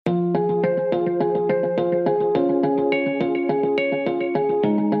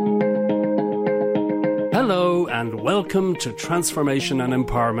and welcome to Transformation and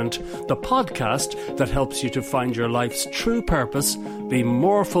Empowerment, the podcast that helps you to find your life's true purpose, be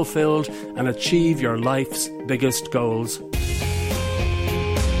more fulfilled, and achieve your life's biggest goals.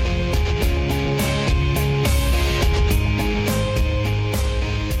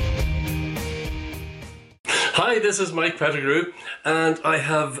 Hi, this is Mike Pettigrew, and I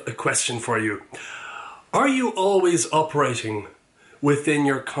have a question for you. Are you always operating within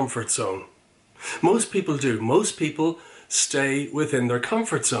your comfort zone? Most people do. Most people stay within their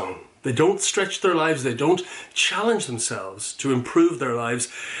comfort zone. They don't stretch their lives. They don't challenge themselves to improve their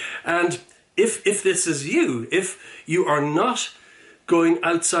lives. And if this is you, if you are not going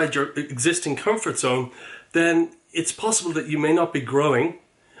outside your existing comfort zone, then it's possible that you may not be growing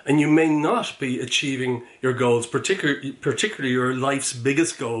and you may not be achieving your goals, particularly your life's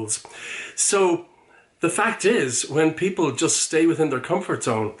biggest goals. So the fact is, when people just stay within their comfort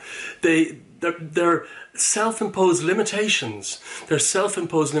zone, their self-imposed limitations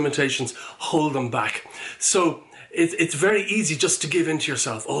hold them back. So it's very easy just to give in to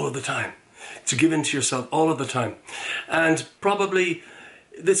yourself all of the time. And probably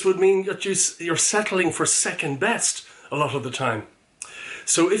this would mean that you're settling for second best a lot of the time.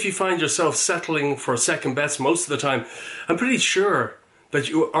 So if you find yourself settling for second best most of the time, I'm pretty sure that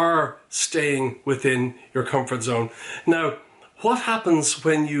you are staying within your comfort zone. Now, what happens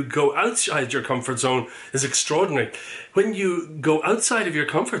when you go outside your comfort zone is extraordinary. When you go outside of your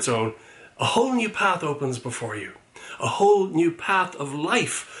comfort zone, a whole new path opens before you. A whole new path of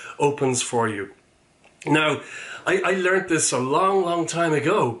life opens for you. Now, I learned this a long, long time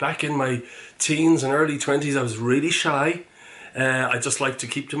ago. Back in my teens and early 20s, I was really shy. I just liked to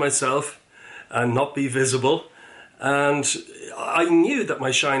keep to myself and not be visible. And I knew that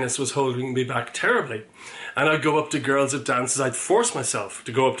my shyness was holding me back terribly. And I'd go up to girls at dances. I'd force myself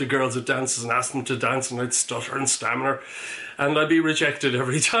to go up to girls at dances and ask them to dance, and I'd stutter and stammer, and I'd be rejected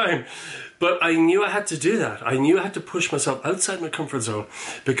every time. But I knew I had to do that. I knew I had to push myself outside my comfort zone,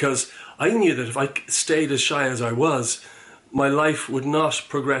 because I knew that if I stayed as shy as I was, my life would not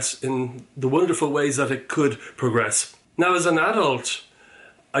progress in the wonderful ways that it could progress. Now, as an adult,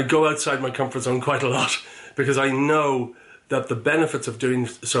 I go outside my comfort zone quite a lot, because I know that the benefits of doing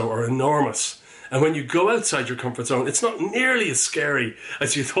so are enormous. And when you go outside your comfort zone, it's not nearly as scary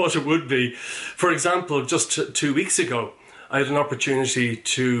as you thought it would be. For example, just 2 weeks ago, I had an opportunity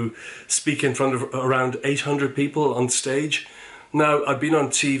to speak in front of around 800 people on stage. Now, I've been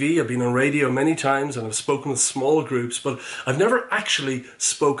on TV, I've been on radio many times, and I've spoken with small groups, but I've never actually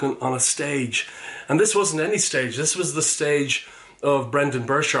spoken on a stage. And this wasn't any stage. This was the stage of Brendon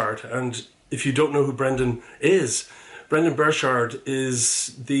Burchard. And if you don't know who Brendon Burchard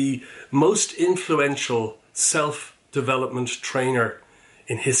is the most influential self-development trainer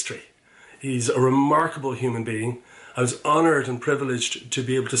in history. He's a remarkable human being. I was honoured and privileged to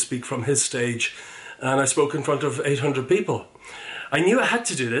be able to speak from his stage, and I spoke in front of 800 people. I knew I had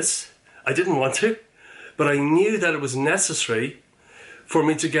to do this. I didn't want to, but I knew that it was necessary for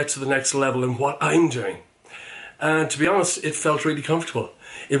me to get to the next level in what I'm doing. And to be honest, it felt really comfortable.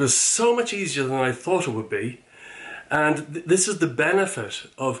 It was so much easier than I thought it would be. And this is the benefit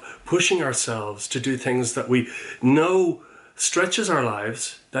of pushing ourselves to do things that we know stretches our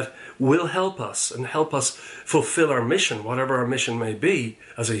lives, that will help us and help us fulfill our mission, whatever our mission may be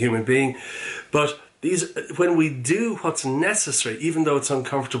as a human being. But when we do what's necessary, even though it's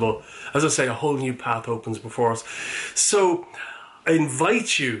uncomfortable, as I say, a whole new path opens before us. So I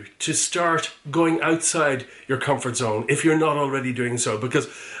invite you to start going outside your comfort zone if you're not already doing so, because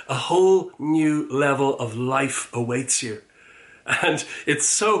a whole new level of life awaits you. And it's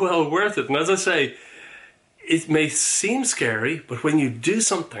so well worth it. And as I say, it may seem scary, but when you do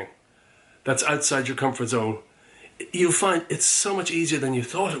something that's outside your comfort zone, you'll find it's so much easier than you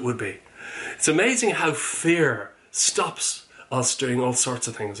thought it would be. It's amazing how fear stops us doing all sorts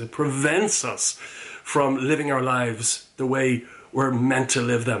of things. It prevents us from living our lives the way we're meant to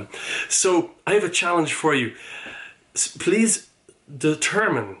live them. So I have a challenge for you. Please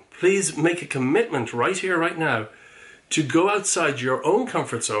make a commitment right here, right now, to go outside your own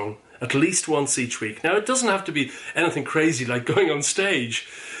comfort zone at least once each week. Now, it doesn't have to be anything crazy like going on stage,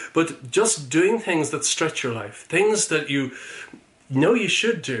 but just doing things that stretch your life, things that you know you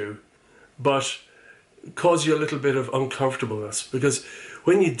should do, but cause you a little bit of uncomfortableness. Because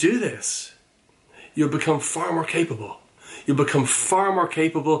when you do this, you'll become far more capable. You'll become far more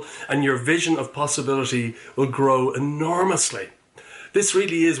capable, and your vision of possibility will grow enormously. This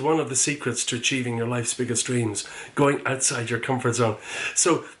really is one of the secrets to achieving your life's biggest dreams, going outside your comfort zone.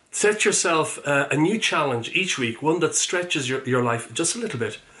 So set yourself a new challenge each week, one that stretches your life just a little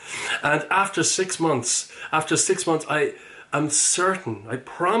bit. And after 6 months, I am certain, I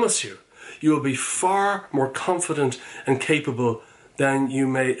promise you, you will be far more confident and capable than you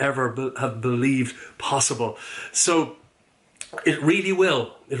may ever have believed possible. So it really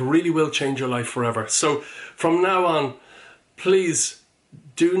will change your life forever. So from now on, please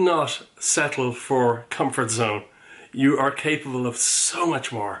do not settle for comfort zone. You are capable of so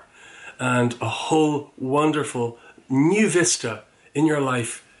much more, and a whole wonderful new vista in your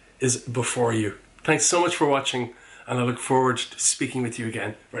life is before you. Thanks so much for watching, and I look forward to speaking with you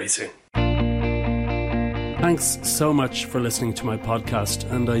again very soon. Thanks so much for listening to my podcast,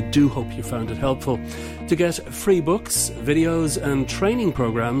 and I do hope you found it helpful. To get free books, videos and training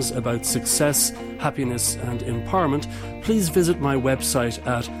programs about success, happiness and empowerment, please visit my website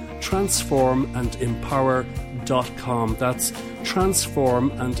at transformandempower.com. That's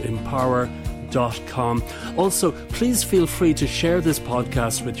transformandempower.com. Also, please feel free to share this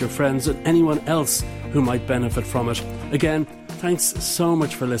podcast with your friends and anyone else who might benefit from it. Again, thanks so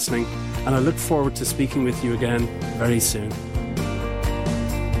much for listening, and I look forward to speaking with you again very soon.